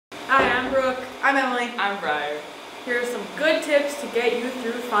Hi, I'm Brooke. I'm Emily. I'm Briar. Here are some good tips to get you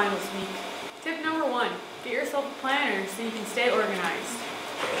through finals week. Tip number 1, get yourself a planner so you can stay organized.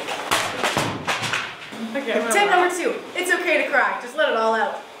 Okay, Tip number 2, it's okay to cry, just let it all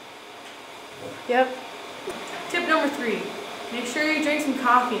out. Yep. Tip number 3, make sure you drink some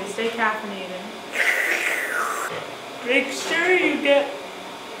coffee to stay caffeinated. Make sure you get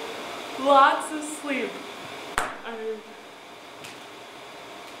lots of sleep.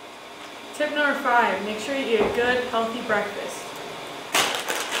 Tip number 5, make sure you eat a good, healthy breakfast.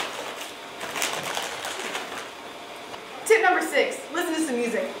 Tip number 6, listen to some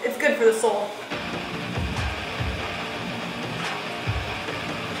music. It's good for the soul.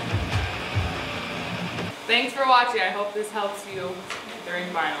 Thanks for watching. I hope this helps you during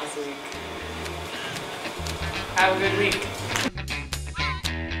finals week. Have a good week.